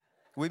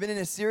We've been in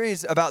a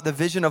series about the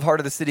vision of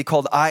Heart of the City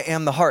called I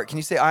Am the Heart. Can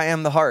you say I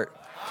am the heart? I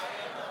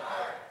am the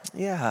heart.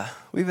 Yeah,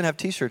 we even have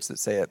t-shirts that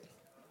say it.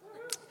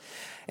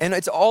 And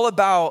it's all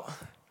about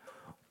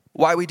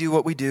why we do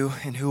what we do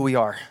and who we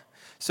are.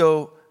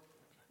 So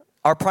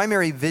our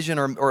primary vision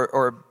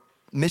or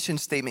mission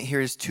statement here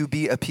is to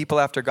be a people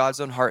after God's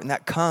own heart. And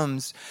that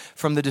comes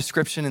from the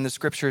description in the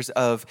scriptures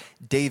of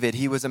David.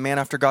 He was a man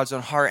after God's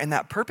own heart. And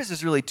that purpose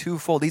is really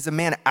twofold. He's a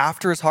man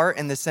after his heart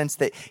in the sense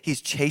that he's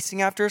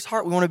chasing after his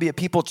heart. We want to be a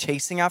people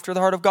chasing after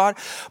the heart of God.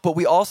 But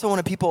we also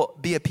want to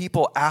be a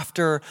people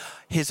after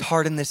his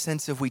heart in the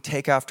sense of we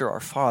take after our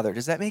Father.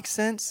 Does that make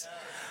sense?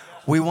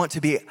 We want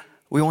to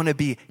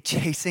be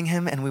chasing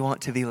him and we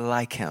want to be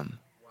like him.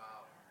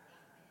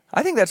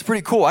 I think that's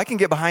pretty cool. I can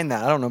get behind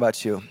that. I don't know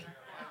about you.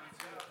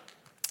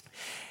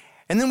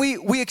 And then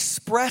we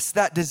express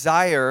that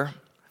desire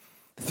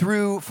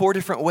through 4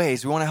 different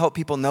ways. We want to help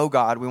people know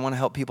God. We want to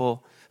help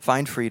people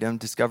find freedom,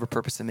 discover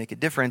purpose, and make a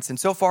difference. And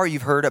so far,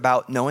 you've heard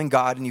about knowing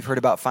God and you've heard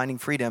about finding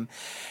freedom.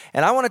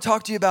 And I want to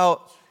talk to you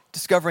about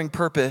discovering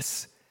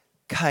purpose,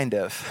 kind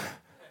of.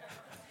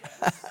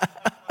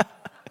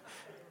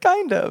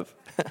 Kind of.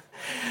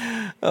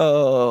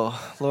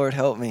 Oh, Lord,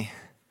 help me.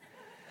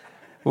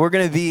 We're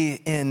going to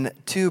be in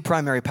 2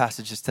 primary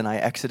passages tonight,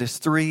 Exodus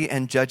 3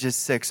 and Judges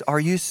 6. Are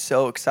you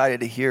so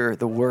excited to hear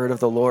the word of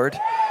the Lord?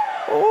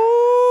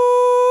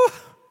 Oh,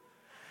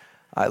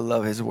 I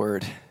love his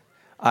word.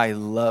 I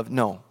love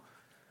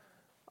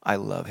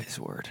his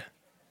word.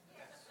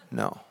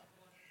 No,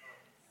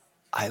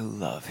 I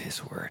love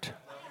his word.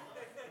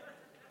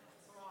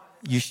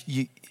 You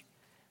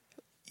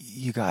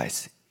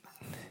guys,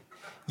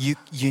 you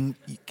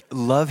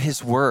love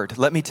his word.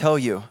 Let me tell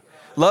you.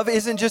 Love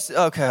isn't just,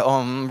 okay,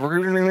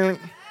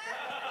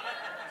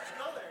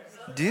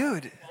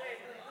 dude,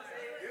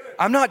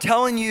 I'm not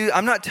telling you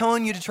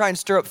to try and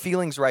stir up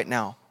feelings right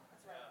now.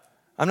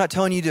 I'm not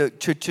telling you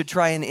to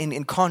try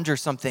and conjure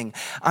something.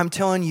 I'm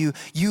telling you,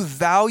 you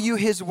value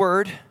his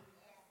word.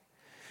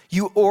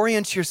 You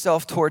orient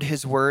yourself toward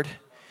his word.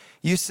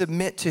 You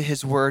submit to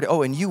his word.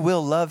 Oh, and you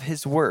will love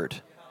his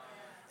word.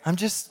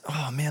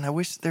 I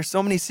wish there's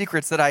so many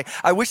secrets that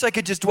I wish I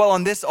could just dwell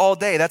on this all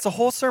day. That's a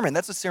whole sermon.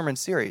 That's a sermon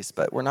series,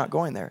 but we're not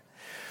going there.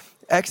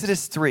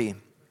 Exodus 3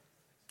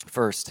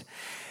 first.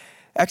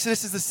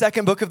 Exodus is the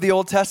second book of the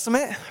Old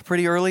Testament,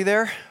 pretty early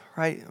there,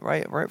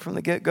 right from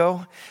the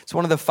get-go. It's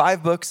one of the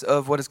 5 books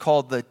of what is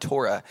called the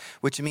Torah,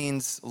 which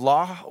means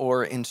law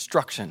or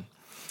instruction.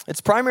 It's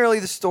primarily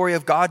the story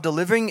of God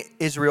delivering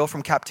Israel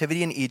from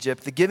captivity in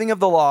Egypt, the giving of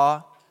the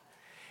law,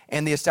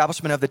 and the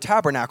establishment of the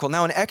tabernacle.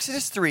 Now in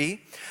Exodus 3,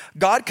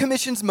 God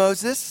commissions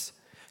Moses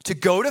to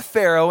go to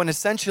Pharaoh and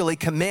essentially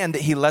command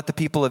that he let the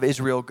people of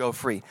Israel go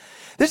free.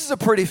 This is a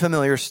pretty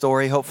familiar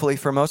story, hopefully,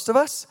 for most of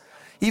us.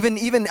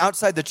 Even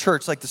outside the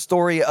church, like the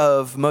story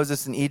of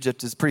Moses in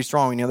Egypt is pretty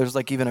strong. You know, there's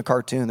like even a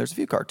cartoon. There's a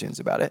few cartoons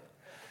about it.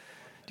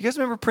 Do you guys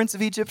remember Prince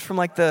of Egypt from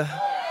like the...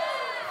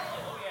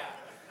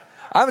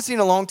 I haven't seen it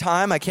in a long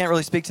time. I can't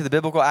really speak to the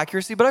biblical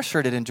accuracy, but I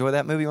sure did enjoy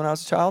that movie when I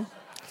was a child.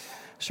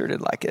 Sure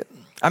did like it.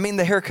 I mean,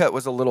 the haircut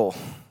was a little,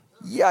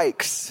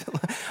 yikes,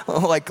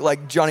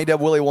 like Johnny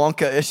Depp, Willy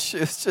Wonka-ish.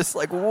 It's just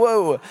like,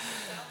 whoa.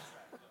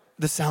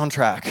 The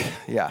soundtrack,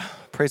 yeah,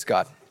 praise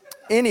God.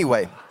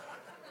 Anyway,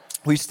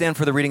 we stand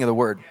for the reading of the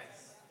word.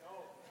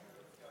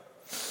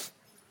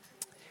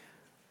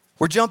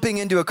 We're jumping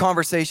into a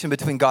conversation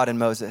between God and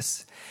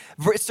Moses.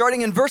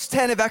 Starting in verse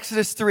 10 of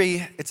Exodus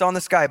 3, it's on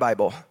the Sky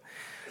Bible.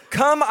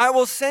 Come, I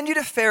will send you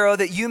to Pharaoh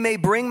that you may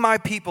bring my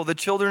people, the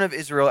children of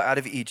Israel, out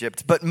of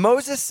Egypt. But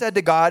Moses said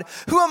to God,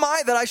 who am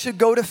I that I should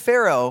go to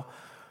Pharaoh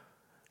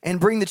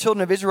and bring the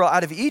children of Israel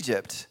out of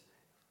Egypt?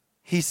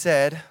 He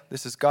said,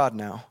 this is God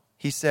now.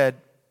 He said,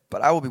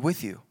 but I will be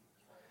with you.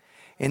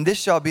 And this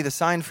shall be the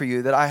sign for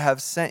you that I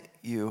have sent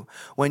you.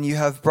 When you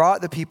have brought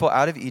the people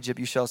out of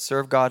Egypt, you shall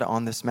serve God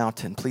on this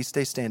mountain. Please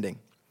stay standing.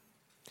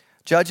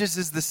 Judges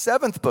is the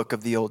 7th book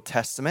of the Old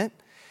Testament,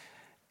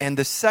 and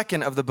the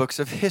 2nd of the books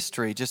of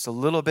history, just a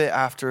little bit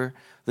after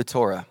the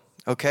Torah,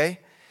 okay?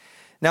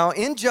 Now,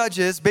 in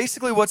Judges,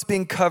 basically what's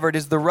being covered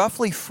is the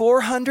roughly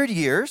 400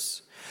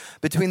 years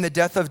between the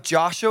death of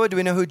Joshua. Do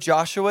we know who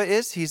Joshua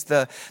is? He's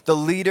the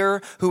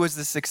leader who was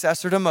the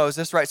successor to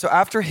Moses, right? So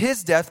after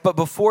his death, but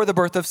before the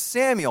birth of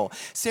Samuel.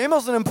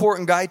 Samuel's an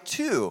important guy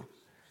too.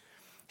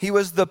 He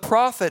was the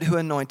prophet who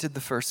anointed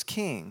the first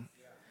king,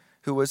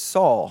 who was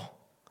Saul.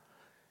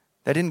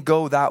 That didn't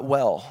go that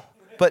well,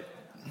 but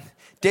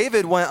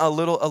David went a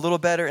little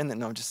better, and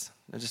then I'm just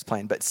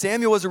playing. But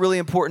Samuel was a really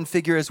important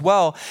figure as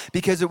well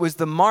because it was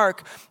the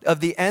mark of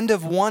the end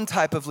of one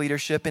type of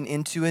leadership and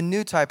into a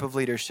new type of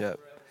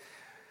leadership.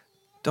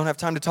 Don't have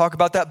time to talk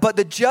about that. But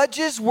the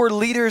judges were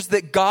leaders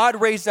that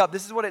God raised up.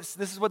 This is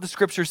what the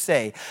scriptures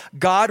say.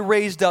 God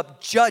raised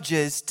up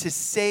judges to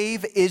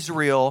save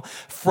Israel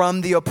from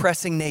the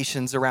oppressing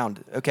nations around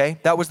it, okay?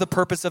 That was the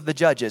purpose of the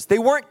judges. They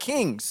weren't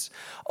kings.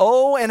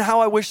 Oh, and how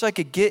I wish I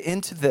could get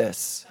into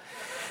this.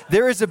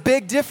 There is a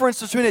big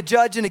difference between a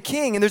judge and a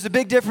king, and there's a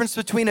big difference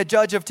between a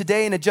judge of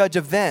today and a judge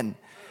of then.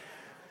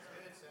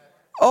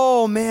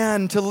 Oh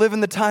man, to live in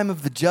the time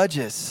of the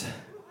judges.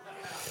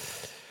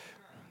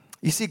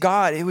 You see,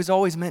 God, it was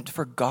always meant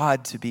for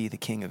God to be the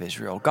king of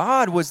Israel.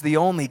 God was the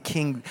only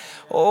king.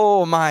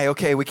 Oh my,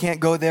 okay, we can't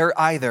go there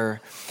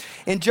either.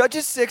 In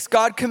Judges 6,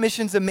 God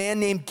commissions a man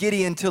named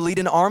Gideon to lead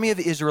an army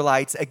of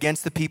Israelites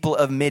against the people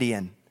of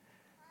Midian.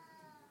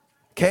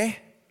 Okay?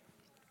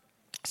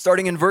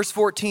 Starting in verse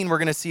 14, we're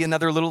going to see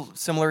another little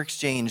similar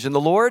exchange. And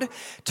the Lord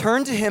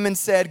turned to him and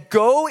said,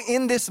 "Go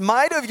in this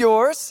might of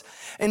yours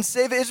and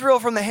save Israel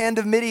from the hand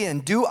of Midian.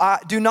 Do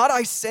not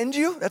I send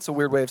you?" That's a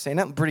weird way of saying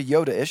that, pretty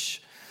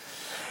Yoda-ish.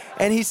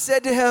 And he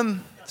said to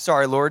him,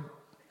 sorry, Lord.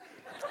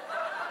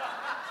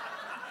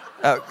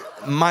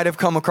 Might have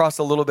come across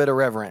a little bit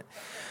irreverent.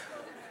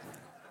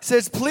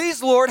 Says,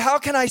 "Please, Lord, how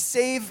can I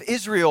save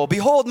Israel?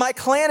 Behold, my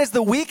clan is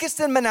the weakest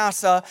in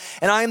Manasseh,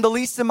 and I am the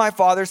least in my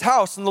father's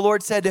house." And the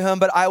Lord said to him,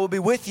 "But I will be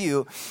with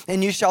you,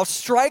 and you shall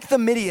strike the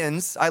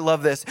Midians." I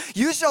love this.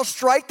 "You shall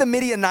strike the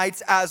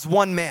Midianites as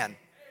one man."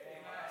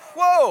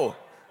 Whoa.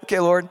 Okay,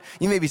 Lord,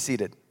 you may be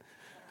seated.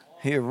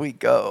 Here we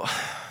go.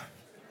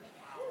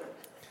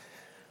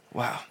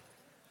 Wow.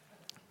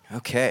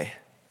 Okay.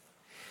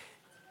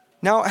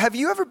 Now, have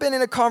you ever been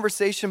in a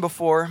conversation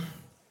before?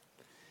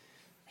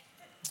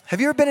 Have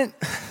you ever been in...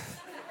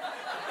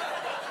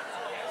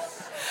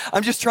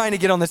 I'm just trying to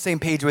get on the same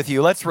page with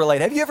you. Let's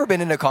relate. Have you ever been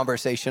in a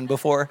conversation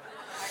before?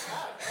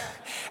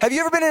 Have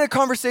you ever been in a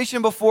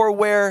conversation before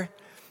where,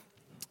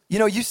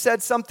 you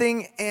said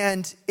something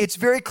and it's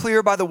very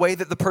clear by the way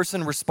that the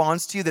person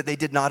responds to you that they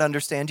did not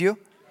understand you?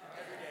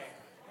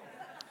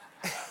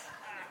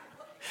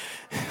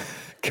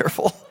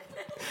 Careful.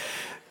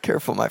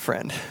 Careful, my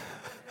friend.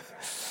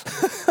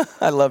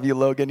 I love you,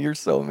 Logan. You're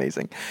so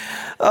amazing.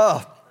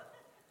 Oh.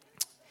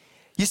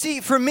 You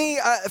see, for me,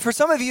 for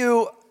some of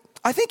you,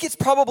 I think it's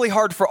probably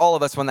hard for all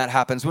of us when that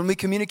happens. When we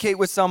communicate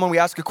with someone, we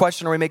ask a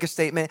question or we make a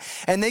statement,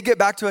 and they get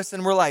back to us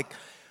and we're like,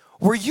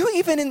 are you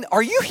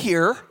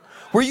here?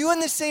 Were you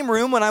in the same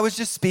room when I was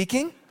just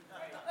speaking?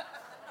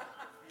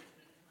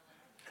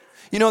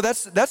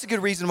 That's a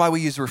good reason why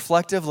we use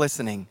reflective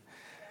listening.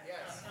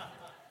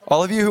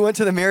 All of you who went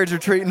to the marriage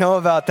retreat know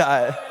about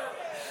that.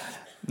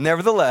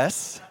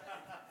 Nevertheless,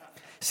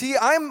 see,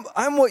 I'm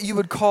what you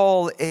would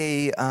call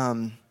a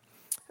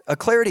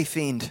clarity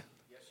fiend.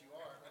 Yes, you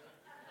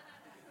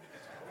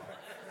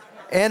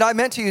are. And I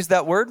meant to use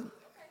that word,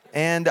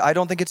 and I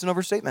don't think it's an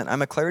overstatement.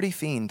 I'm a clarity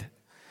fiend.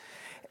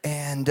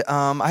 And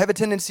I have a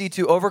tendency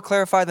to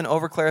over-clarify, then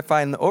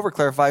over-clarify, and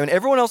over-clarify. And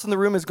everyone else in the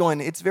room is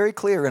going, "It's very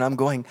clear." And I'm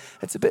going,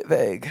 "It's a bit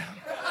vague."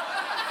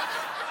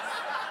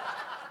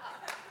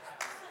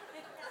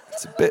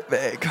 It's a bit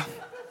vague.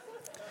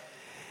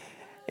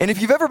 And if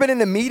you've ever been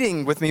in a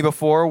meeting with me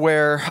before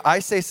where I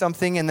say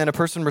something and then a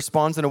person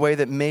responds in a way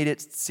that made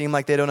it seem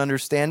like they don't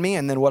understand me,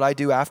 and then what I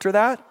do after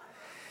that,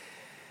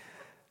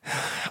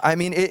 I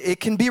mean,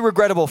 it can be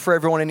regrettable for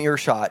everyone in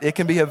earshot. It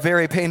can be a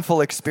very painful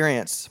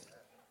experience.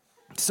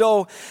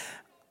 So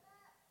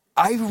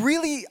I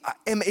really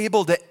am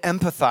able to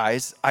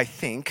empathize, I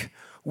think,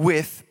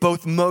 with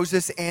both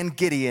Moses and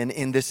Gideon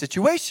in this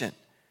situation.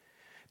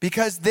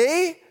 Because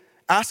they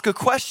ask a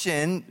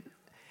question,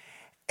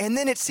 and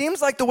then it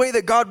seems like the way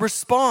that God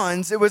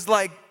responds, it was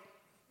like,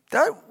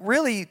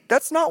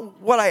 that's not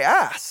what I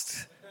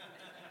asked.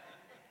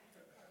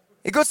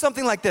 It goes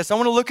something like this. I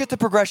want to look at the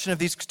progression of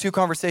these two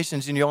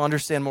conversations, and you'll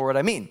understand more what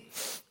I mean.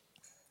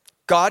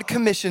 God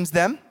commissions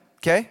them,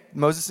 okay?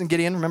 Moses and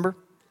Gideon, remember?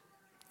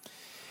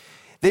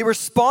 They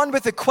respond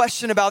with a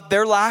question about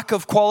their lack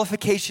of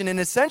qualification and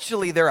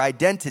essentially their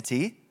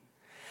identity.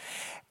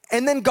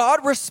 And then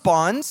God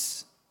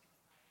responds,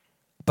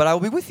 "But I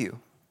will be with you."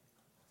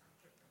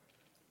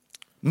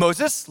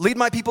 Moses, "Lead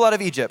my people out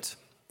of Egypt."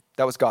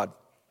 That was God.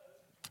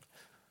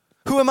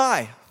 "Who am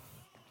I?"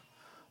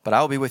 "But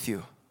I will be with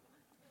you."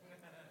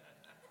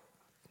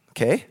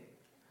 Okay.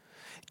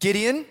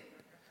 Gideon,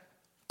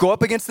 "Go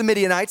up against the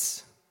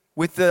Midianites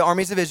with the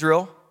armies of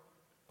Israel."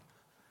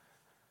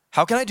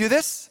 "How can I do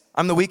this?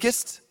 I'm the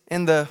weakest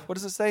in the, what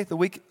does it say?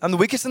 I'm the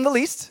weakest and the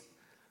least.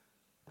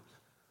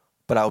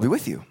 But I will be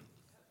with you."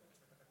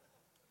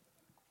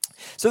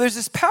 So there's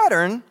this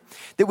pattern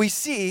that we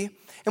see,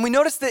 and we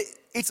notice that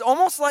it's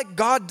almost like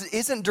God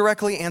isn't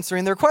directly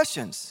answering their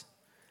questions.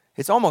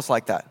 It's almost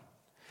like that.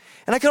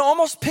 And I can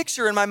almost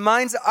picture in my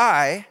mind's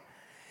eye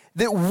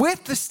that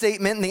with the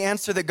statement and the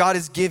answer that God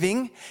is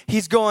giving,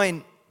 he's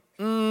going,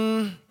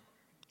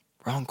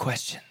 wrong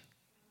question.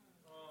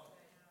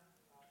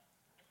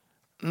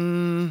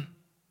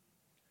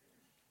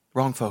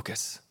 Wrong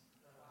focus.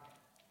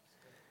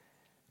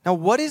 Now,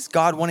 what is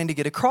God wanting to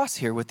get across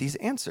here with these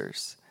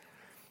answers?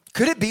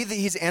 Could it be that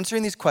he's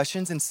answering these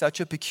questions in such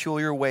a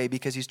peculiar way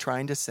because he's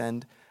trying to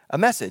send a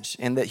message,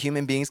 and that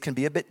human beings can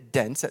be a bit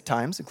dense at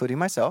times, including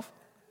myself?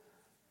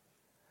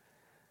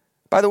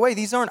 By the way,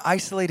 these aren't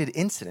isolated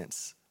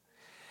incidents.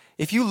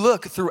 If you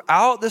look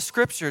throughout the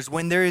scriptures,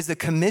 when there is a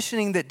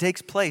commissioning that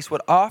takes place,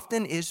 what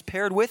often is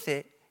paired with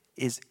it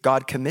is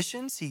God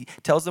commissions. He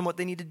tells them what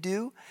they need to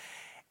do,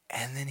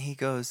 and then he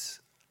goes,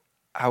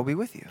 "I will be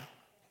with you."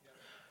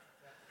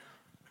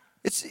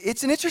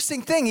 It's an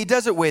interesting thing. He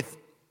does it with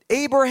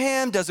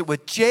Abraham, does it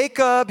with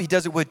Jacob, he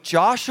does it with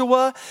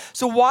Joshua.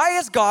 So why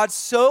is God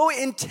so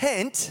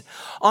intent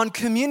on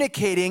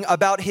communicating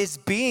about his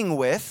being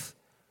with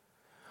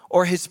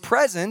or his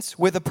presence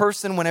with a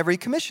person whenever he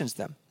commissions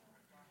them?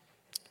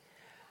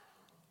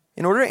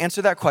 In order to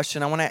answer that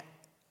question, I want to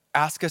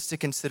ask us to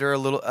consider a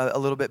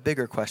little bit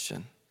bigger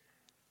question.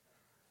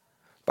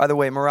 By the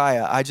way,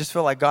 Mariah, I just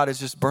feel like God is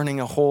just burning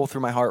a hole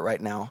through my heart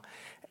right now.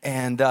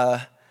 And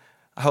I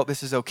hope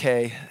this is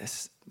okay.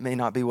 This may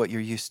not be what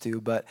you're used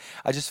to, but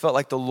I just felt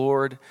like the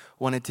Lord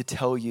wanted to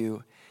tell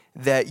you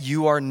that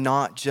you are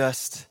not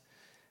just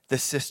the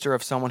sister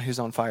of someone who's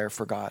on fire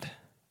for God.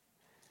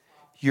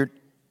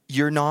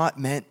 You're not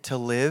meant to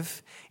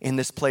live in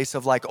this place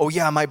of like, oh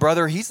yeah, my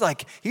brother, he's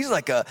like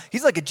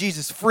a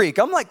Jesus freak.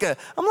 I'm like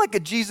a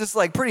Jesus,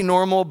 like pretty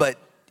normal, but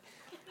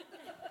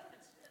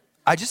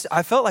I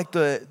felt like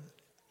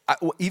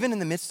even in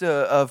the midst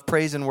of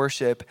praise and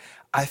worship,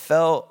 I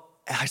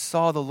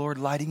saw the Lord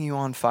lighting you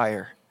on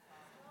fire.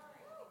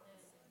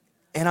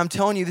 And I'm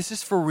telling you, this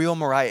is for real,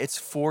 Mariah. It's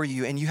for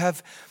you. And you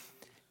have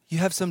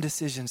some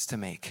decisions to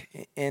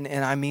make. And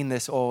I mean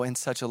this in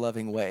such a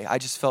loving way. I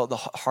just felt the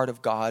heart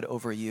of God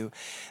over you.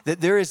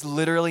 That there is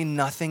literally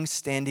nothing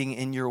standing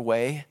in your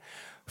way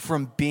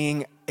from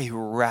being a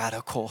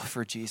radical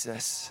for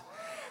Jesus.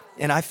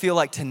 And I feel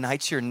like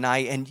tonight's your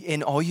night,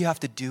 and all you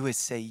have to do is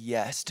say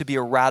yes to be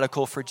a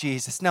radical for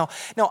Jesus. Now,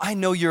 I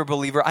know you're a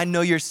believer. I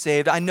know you're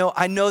saved. I know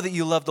that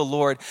you love the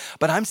Lord.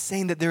 But I'm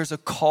saying that there's a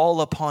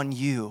call upon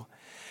you.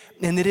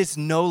 And it is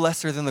no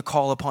lesser than the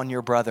call upon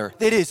your brother.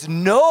 It is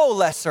no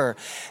lesser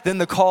than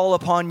the call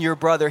upon your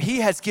brother. He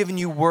has given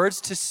you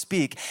words to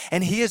speak,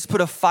 and he has put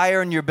a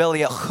fire in your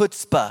belly, a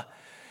chutzpah,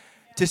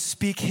 to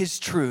speak his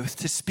truth,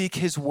 to speak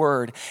his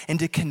word, and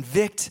to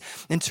convict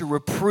and to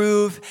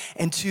reprove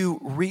and to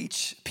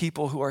reach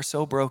people who are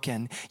so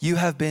broken. You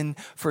have been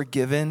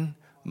forgiven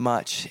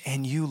much,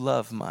 and you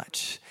love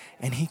much,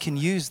 and he can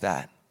use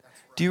that.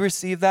 Do you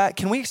receive that?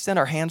 Can we extend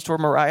our hands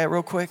toward Mariah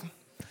real quick?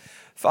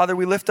 Father,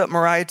 we lift up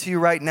Mariah to you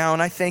right now,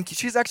 and I thank you.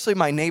 She's actually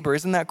my neighbor.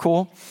 Isn't that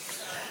cool?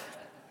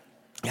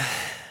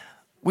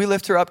 We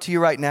lift her up to you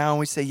right now, and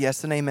we say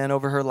yes and amen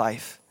over her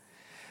life.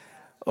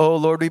 Oh,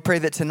 Lord, we pray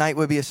that tonight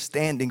would be a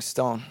standing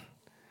stone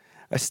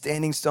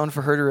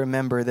for her to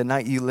remember the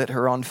night you lit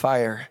her on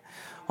fire,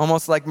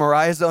 almost like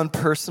Mariah's own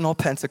personal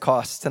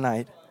Pentecost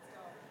tonight.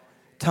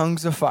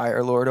 Tongues of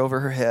fire, Lord, over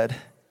her head.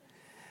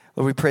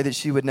 Lord, we pray that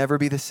she would never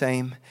be the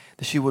same,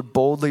 that she would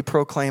boldly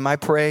proclaim. I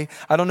pray,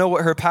 I don't know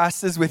what her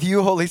past is with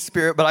you, Holy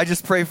Spirit, but I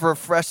just pray for a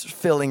fresh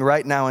filling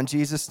right now in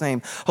Jesus'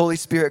 name. Holy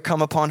Spirit,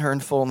 come upon her in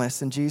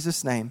fullness in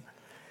Jesus' name.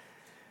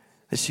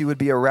 That she would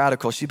be a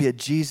radical. She'd be a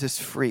Jesus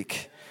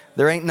freak.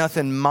 There ain't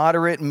nothing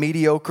moderate,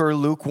 mediocre,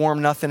 lukewarm,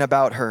 nothing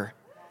about her.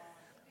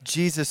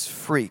 Jesus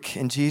freak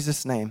in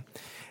Jesus' name.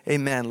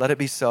 Amen. Let it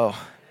be so.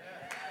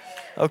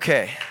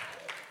 Okay.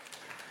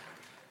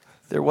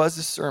 There was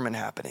a sermon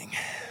happening.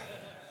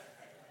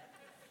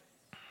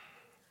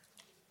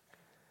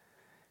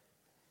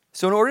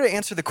 So in order to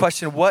answer the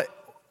question,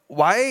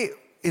 why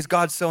is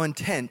God so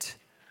intent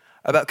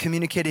about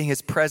communicating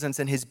his presence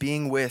and his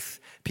being with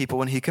people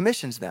when he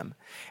commissions them?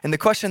 And the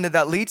question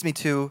that leads me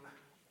to,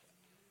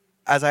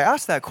 as I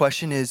ask that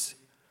question, is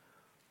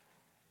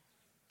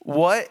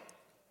what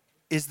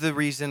is the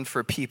reason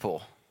for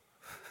people?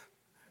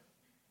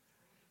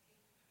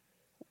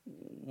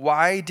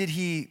 Why did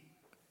he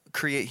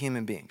create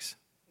human beings?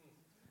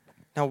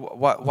 Now,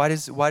 why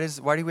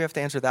do we have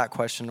to answer that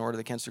question in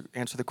order to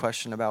answer the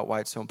question about why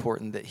it's so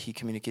important that he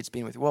communicates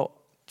being with you? Well,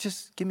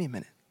 just give me a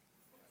minute.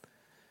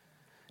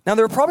 Now,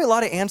 there are probably a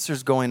lot of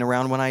answers going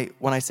around when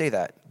I say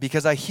that,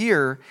 because I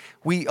hear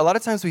a lot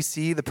of times we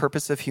see the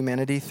purpose of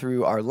humanity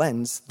through our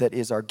lens that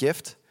is our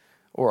gift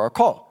or our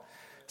call.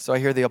 So I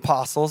hear the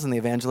apostles and the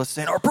evangelists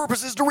saying, our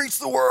purpose is to reach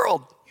the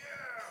world. Yeah.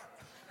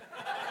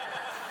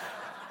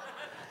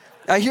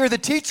 I hear the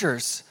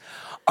teachers,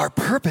 our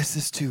purpose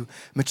is to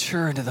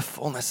mature into the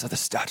fullness of the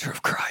stature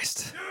of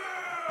Christ.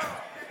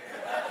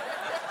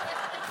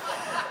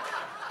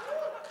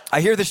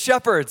 I hear the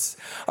shepherds,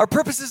 our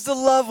purpose is to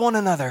love one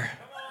another.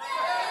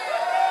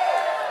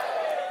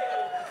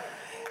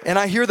 And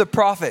I hear the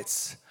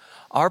prophets,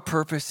 our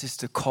purpose is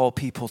to call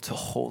people to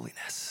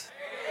holiness.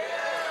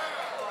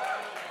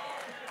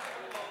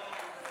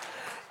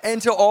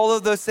 And to all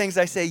of those things,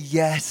 I say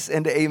yes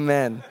and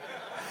amen.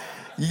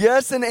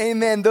 Yes and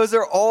amen. Those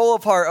are all a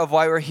part of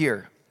why we're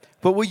here.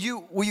 But will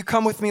you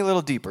come with me a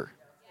little deeper?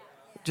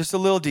 Just a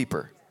little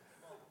deeper.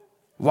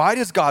 Why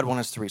does God want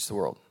us to reach the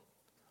world?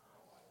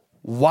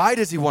 Why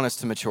does he want us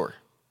to mature?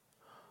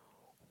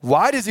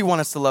 Why does he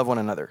want us to love one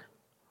another?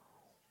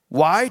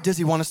 Why does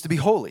he want us to be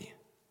holy?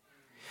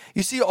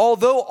 You see,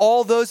 although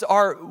all those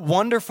are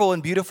wonderful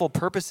and beautiful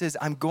purposes,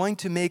 I'm going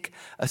to make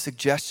a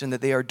suggestion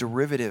that they are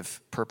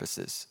derivative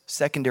purposes,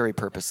 secondary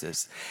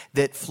purposes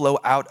that flow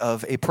out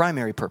of a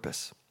primary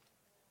purpose.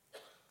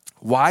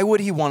 Why would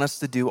he want us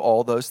to do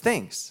all those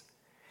things?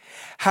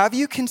 Have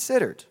you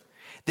considered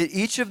that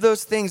each of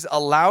those things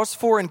allows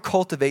for and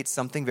cultivates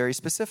something very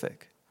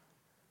specific?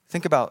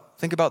 Think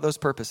about those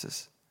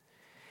purposes.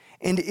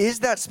 And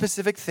is that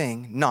specific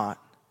thing not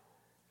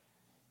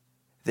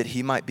that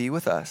he might be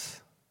with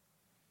us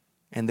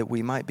and that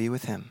we might be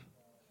with him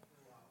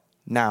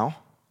now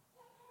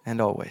and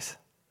always?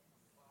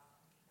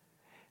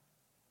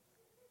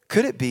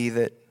 Could it be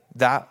that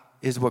that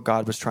is what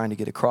God was trying to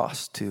get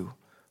across to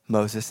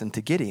Moses and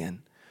to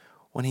Gideon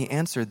when he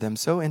answered them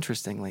so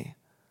interestingly,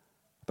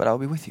 but I'll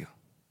be with you?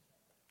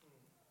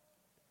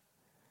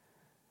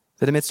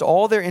 That amidst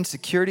all their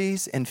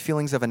insecurities and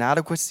feelings of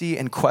inadequacy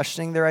and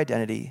questioning their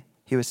identity,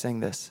 he was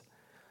saying this: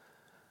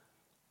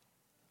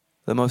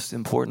 the most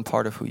important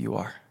part of who you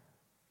are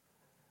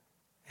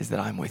is that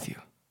I'm with you.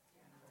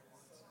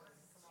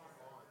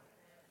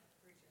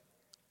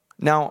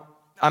 Now,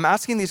 I'm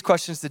asking these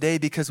questions today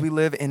because we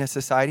live in a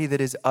society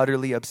that is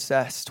utterly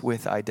obsessed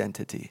with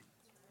identity.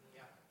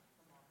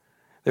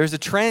 There's a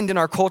trend in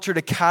our culture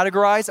to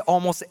categorize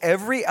almost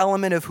every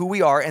element of who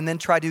we are and then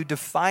try to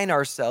define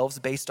ourselves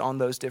based on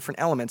those different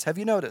elements. Have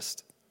you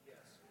noticed?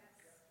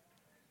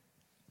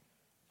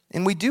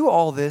 And we do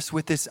all this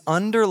with this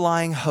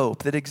underlying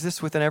hope that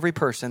exists within every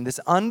person, this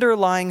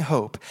underlying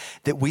hope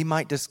that we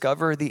might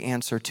discover the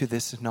answer to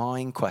this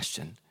gnawing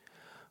question: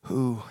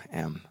 who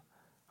am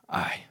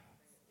I?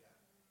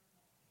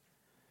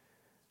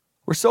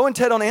 We're so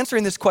intent on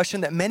answering this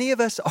question that many of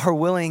us are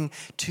willing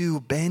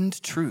to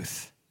bend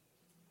truth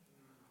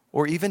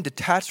or even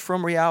detach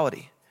from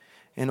reality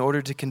in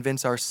order to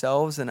convince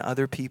ourselves and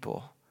other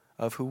people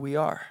of who we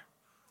are.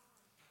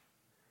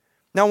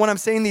 Now, when I'm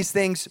saying these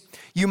things,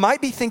 you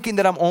might be thinking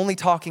that I'm only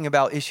talking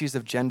about issues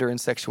of gender and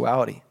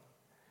sexuality.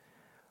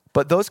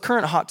 But those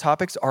current hot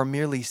topics are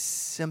merely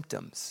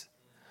symptoms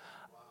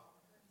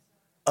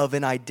of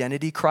an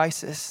identity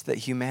crisis that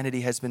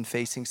humanity has been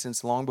facing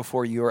since long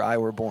before you or I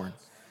were born.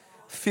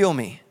 Feel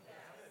me.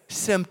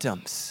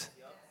 Symptoms.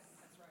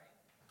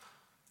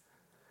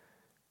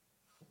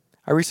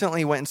 I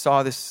recently went and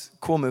saw this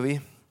cool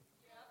movie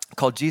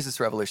called Jesus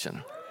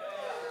Revolution.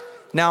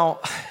 Now,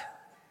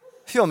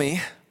 feel me.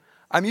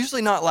 I'm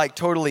usually not like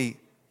totally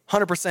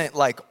 100%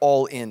 like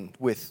all in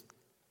with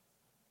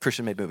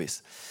Christian-made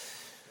movies.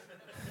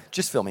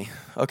 Just feel me,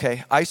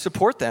 okay? I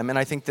support them and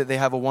I think that they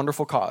have a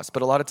wonderful cause.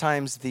 But a lot of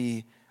times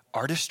the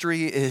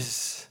artistry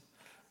is,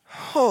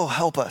 oh,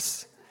 help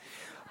us.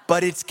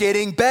 But it's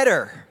getting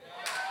better.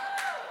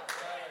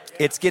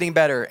 It's getting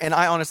better. And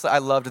I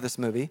loved this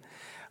movie.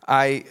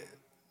 I'm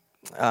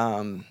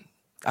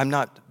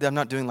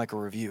not doing like a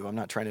review. I'm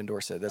not trying to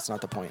endorse it. That's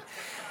not the point.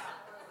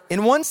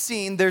 In one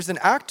scene, there's an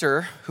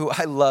actor who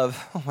I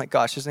love. Oh my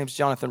gosh, his name's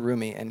Jonathan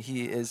Rumi. And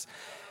he is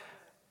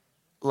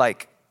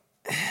like,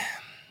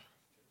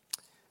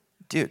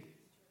 dude,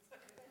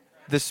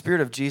 the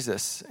Spirit of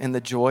Jesus and the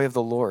joy of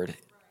the Lord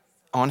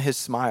on his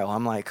smile.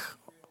 I'm like,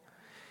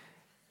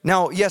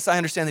 now, yes, I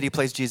understand that he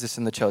plays Jesus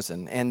in The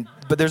Chosen,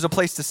 but there's a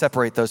place to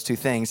separate those two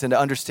things and to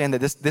understand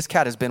that this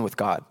cat has been with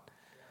God.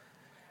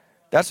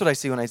 That's what I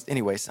see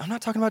anyways, I'm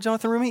not talking about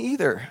Jonathan Rumi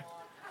either.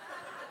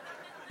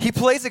 He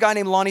plays a guy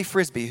named Lonnie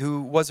Frisbee,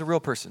 who was a real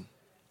person.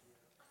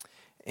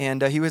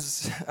 And he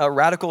was a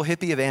radical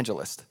hippie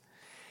evangelist.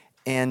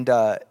 And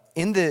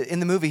in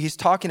the movie, he's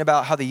talking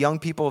about how the young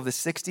people of the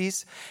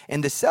 60s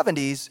and the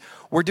 70s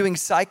were doing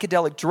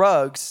psychedelic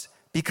drugs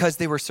because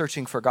they were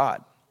searching for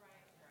God.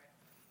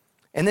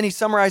 And then he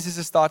summarizes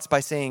his thoughts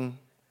by saying,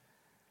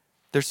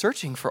 they're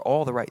searching for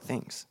all the right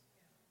things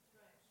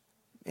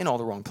in all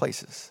the wrong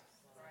places.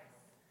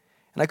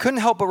 And I couldn't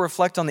help but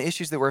reflect on the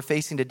issues that we're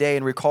facing today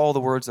and recall the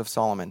words of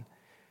Solomon.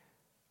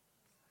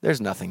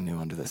 There's nothing new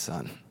under the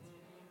sun.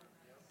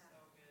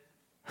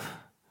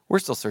 We're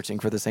still searching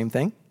for the same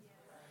thing,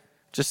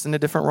 just in a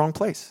different wrong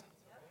place.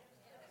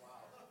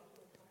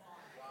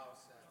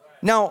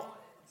 Now,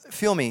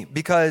 feel me,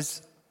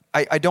 because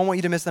I don't want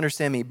you to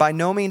misunderstand me. By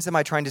no means am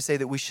I trying to say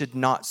that we should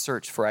not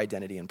search for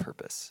identity and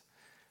purpose.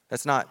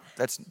 That's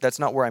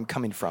not where I'm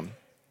coming from.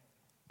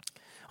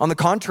 On the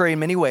contrary, in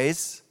many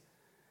ways,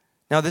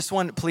 now this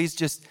one, please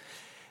just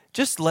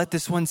let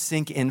this one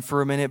sink in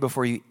for a minute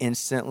before you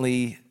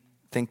instantly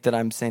think that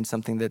I'm saying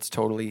something that's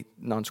totally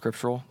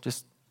non-scriptural.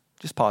 Just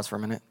pause for a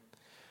minute.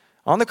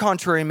 On the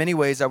contrary, in many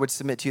ways, I would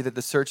submit to you that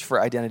the search for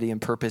identity and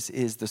purpose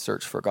is the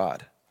search for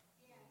God.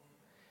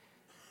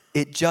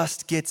 It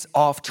just gets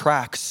off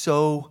track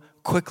so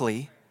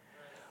quickly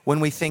when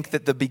we think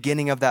that the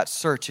beginning of that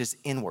search is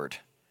inward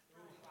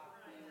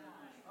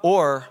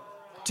or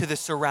to the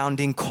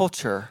surrounding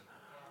culture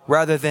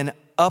rather than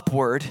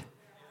upward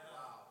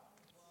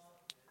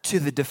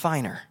to the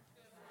definer.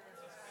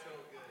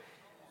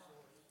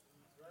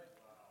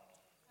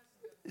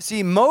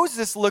 See,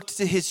 Moses looked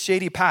to his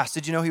shady past.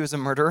 Did you know he was a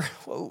murderer?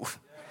 Whoa.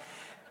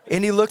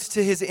 And he looked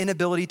to his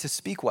inability to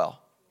speak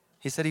well.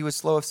 He said he was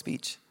slow of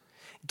speech.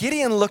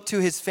 Gideon looked to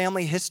his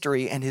family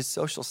history and his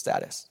social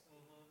status.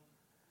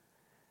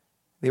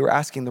 They were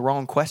asking the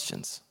wrong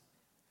questions.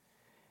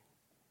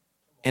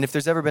 And if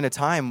there's ever been a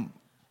time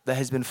that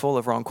has been full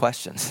of wrong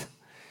questions,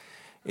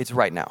 it's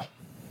right now.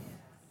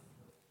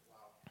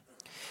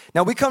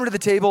 Now, we come to the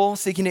table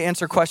seeking to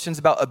answer questions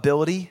about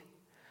ability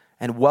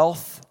and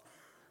wealth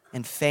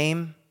and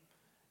fame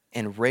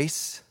and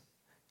race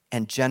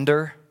and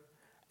gender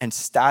and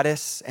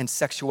status and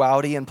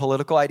sexuality and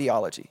political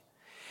ideology.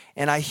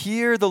 And I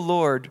hear the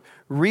Lord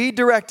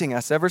redirecting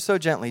us ever so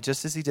gently,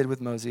 just as he did with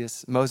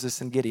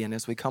Moses and Gideon,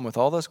 as we come with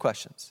all those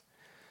questions.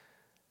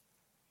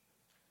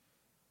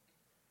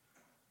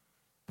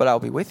 But I'll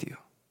be with you.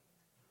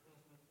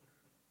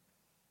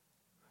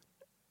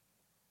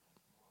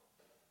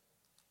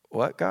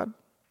 What, God?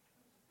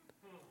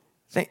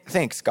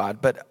 Thanks,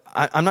 God, but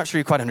I'm not sure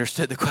you quite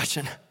understood the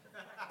question.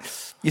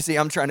 You see,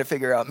 I'm trying to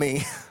figure out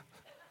me.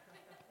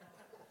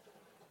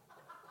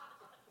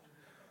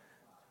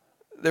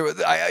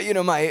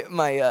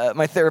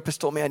 My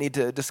therapist told me I need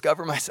to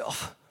discover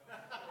myself.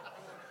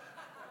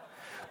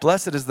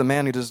 Blessed is the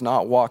man who does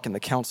not walk in the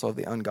counsel of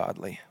the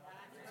ungodly.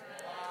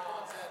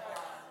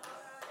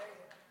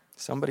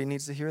 Somebody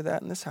needs to hear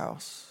that in this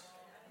house.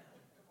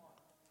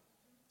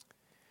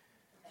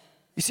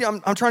 You see,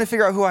 I'm trying to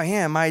figure out who I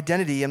am, my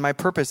identity and my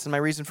purpose and my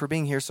reason for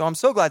being here. So I'm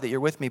so glad that you're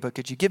with me, but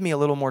could you give me a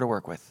little more to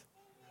work with?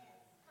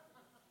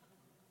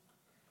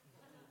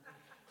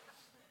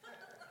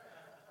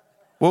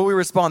 Will we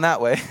respond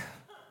that way?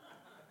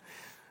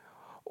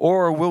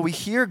 Or will we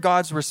hear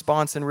God's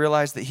response and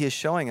realize that he is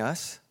showing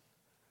us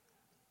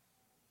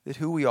that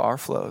who we are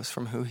flows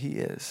from who he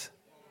is?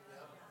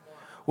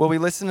 Will we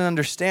listen and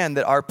understand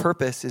that our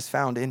purpose is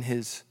found in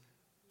his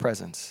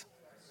presence?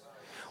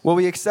 Will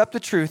we accept the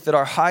truth that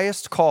our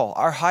highest call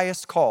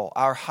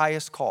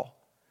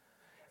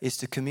is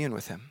to commune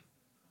with him?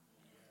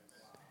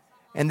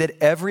 And that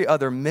every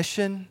other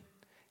mission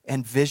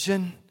and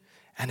vision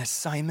and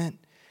assignment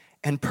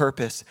and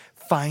purpose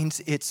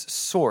finds its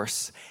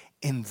source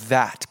in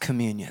that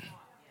communion.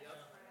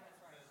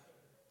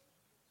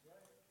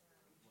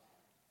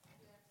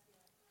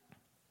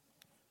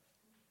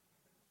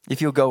 If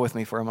you'll go with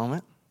me for a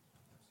moment,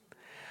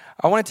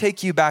 I want to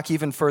take you back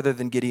even further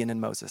than Gideon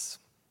and Moses.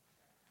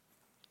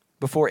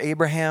 Before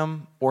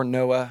Abraham or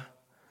Noah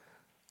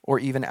or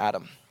even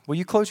Adam. Will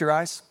you close your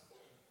eyes?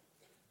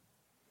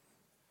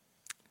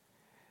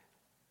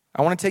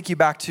 I want to take you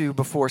back to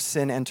before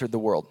sin entered the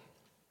world.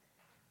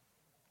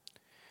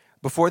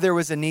 Before there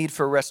was a need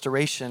for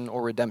restoration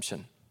or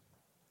redemption.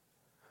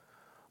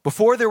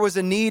 Before there was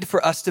a need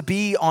for us to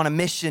be on a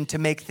mission to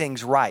make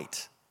things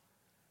right.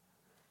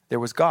 There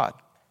was God.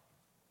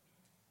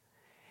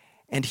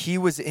 And he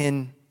was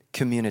in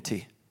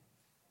community.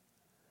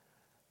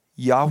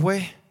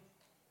 Yahweh,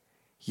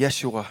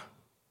 Yeshua,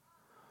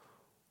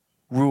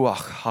 Ruach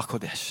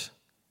HaKodesh.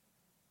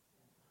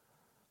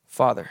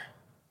 Father,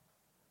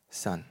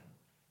 Son,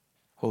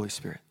 Holy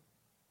Spirit.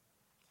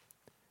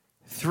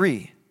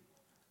 Three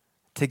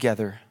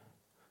together,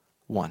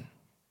 one.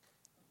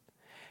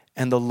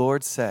 And the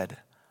Lord said,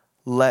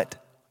 let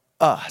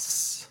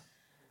us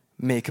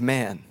make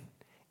man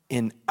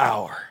in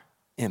our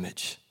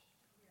image.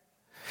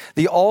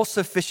 The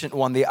all-sufficient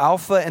one, the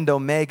Alpha and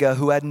Omega,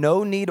 who had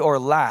no need or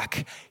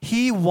lack,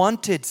 he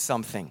wanted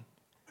something.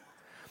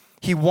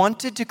 He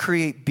wanted to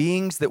create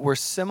beings that were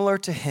similar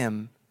to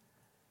him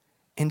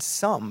in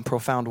some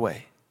profound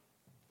way.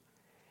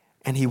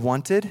 And he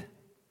wanted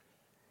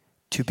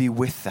to be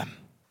with them.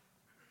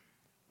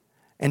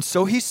 And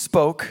so he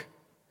spoke,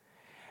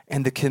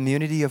 and the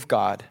community of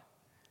God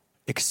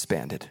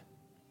expanded.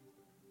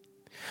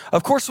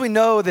 Of course, we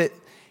know that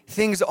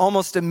things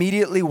almost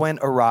immediately went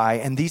awry,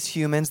 and these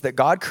humans that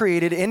God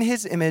created in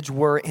his image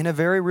were, in a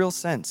very real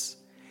sense,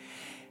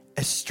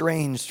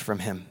 estranged from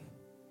him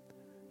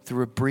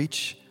through a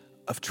breach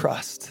of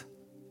trust.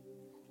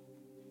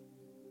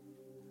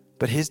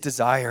 But his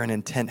desire and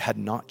intent had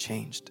not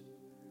changed.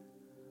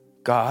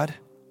 God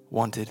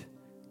wanted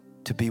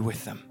to be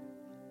with them.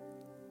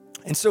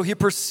 And so he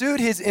pursued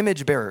his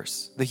image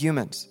bearers, the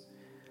humans,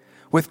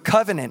 with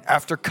covenant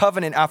after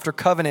covenant after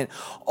covenant,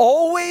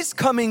 always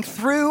coming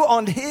through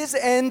on his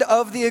end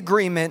of the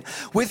agreement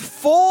with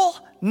full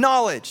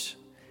knowledge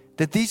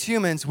that these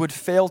humans would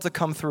fail to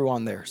come through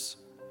on theirs.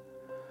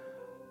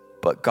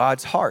 But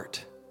God's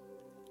heart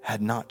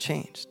had not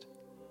changed.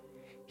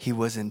 He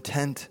was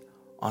intent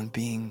on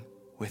being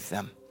with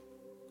them.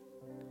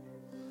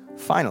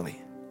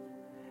 Finally,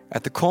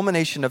 at the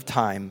culmination of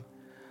time,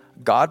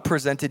 God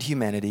presented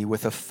humanity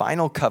with a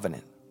final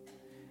covenant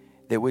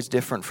that was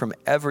different from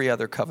every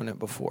other covenant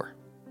before.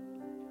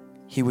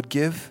 He would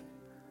give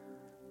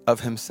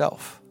of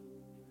himself,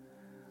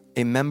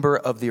 a member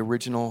of the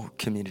original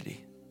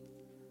community,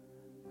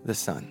 the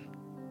Son,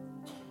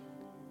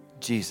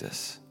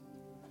 Jesus,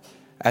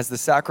 as the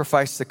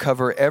sacrifice to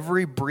cover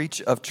every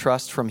breach of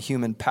trust from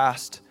human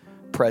past,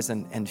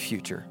 present, and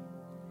future.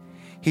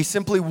 He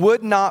simply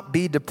would not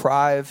be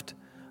deprived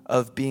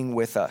of being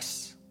with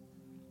us,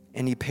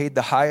 and he paid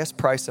the highest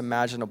price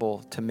imaginable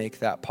to make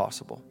that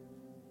possible.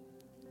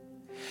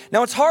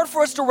 Now, it's hard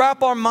for us to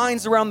wrap our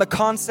minds around the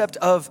concept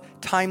of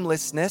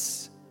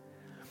timelessness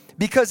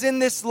because in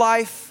this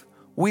life,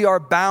 we are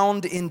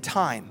bound in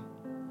time.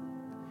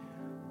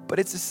 But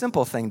it's a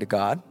simple thing to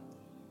God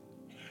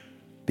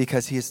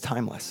because he is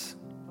timeless.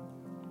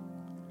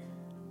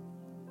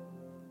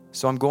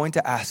 So I'm going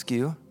to ask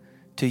you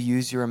to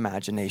use your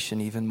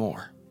imagination even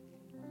more.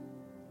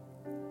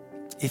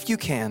 if you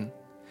can,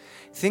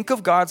 think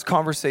of God's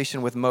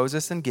conversation with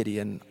Moses and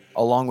Gideon,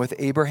 along with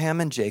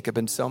Abraham and Jacob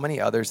and so many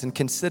others, and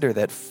consider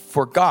that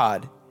for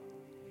God,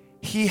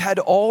 he had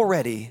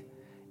already,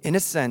 in a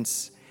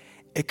sense,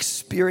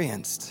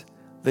 experienced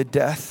the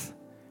death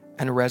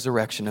and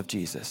resurrection of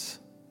Jesus.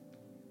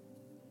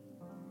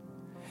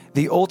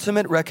 The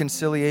ultimate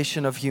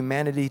reconciliation of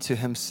humanity to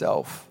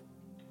himself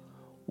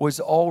was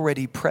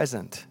already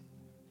present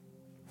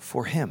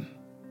for him.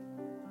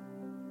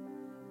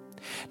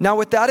 Now,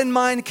 with that in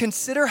mind,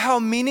 consider how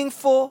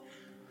meaningful,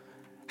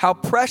 how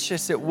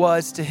precious it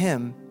was to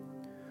him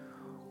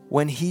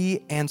when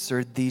he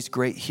answered these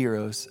great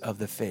heroes of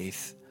the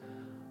faith,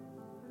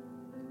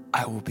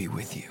 I will be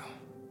with you.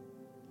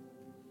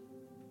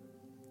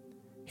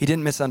 He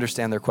didn't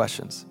misunderstand their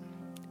questions.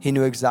 He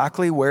knew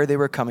exactly where they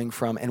were coming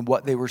from and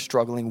what they were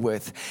struggling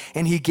with.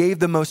 And he gave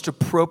the most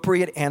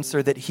appropriate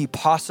answer that he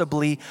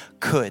possibly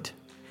could.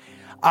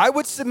 I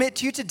would submit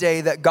to you today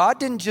that God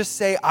didn't just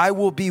say, I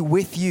will be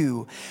with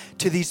you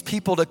to these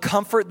people to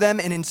comfort them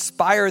and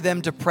inspire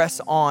them to press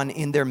on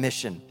in their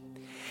mission.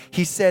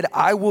 He said,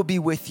 I will be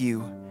with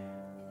you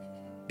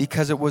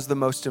because it was the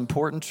most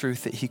important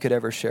truth that he could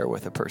ever share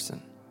with a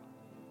person.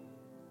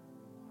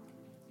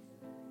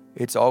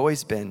 It's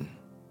always been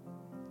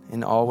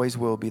and always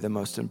will be the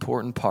most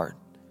important part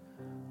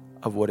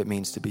of what it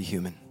means to be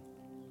human.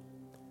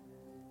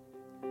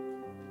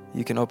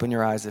 You can open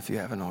your eyes if you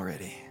haven't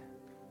already.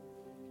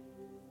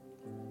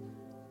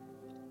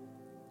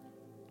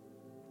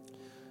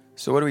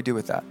 So what do we do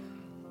with that?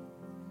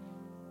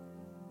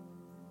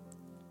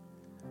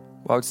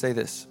 Well, I would say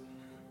this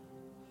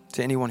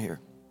to anyone here.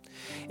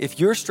 If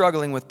you're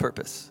struggling with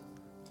purpose,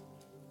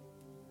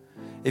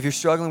 if you're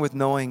struggling with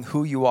knowing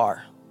who you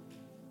are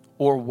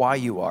or why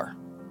you are,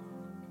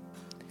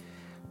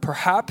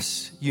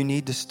 perhaps you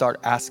need to start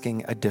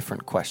asking a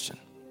different question.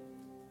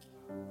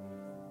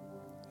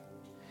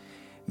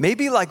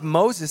 Maybe like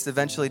Moses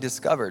eventually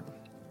discovered,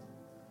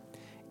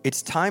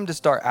 it's time to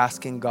start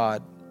asking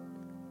God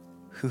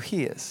who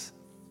he is.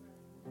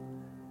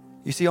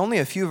 You see, only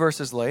a few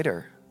verses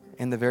later,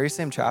 in the very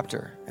same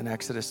chapter in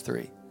Exodus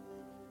 3,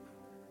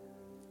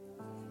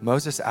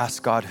 Moses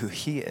asked God who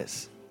he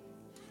is.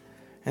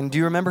 And do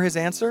you remember his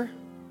answer?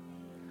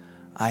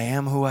 I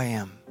am who I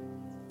am.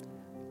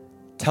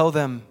 Tell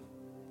them,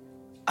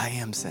 I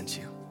am sent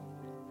you.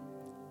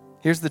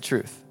 Here's the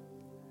truth.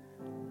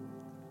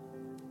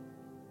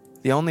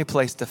 The only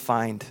place to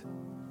find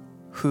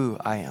who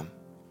I am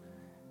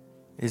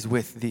is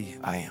with the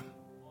I am.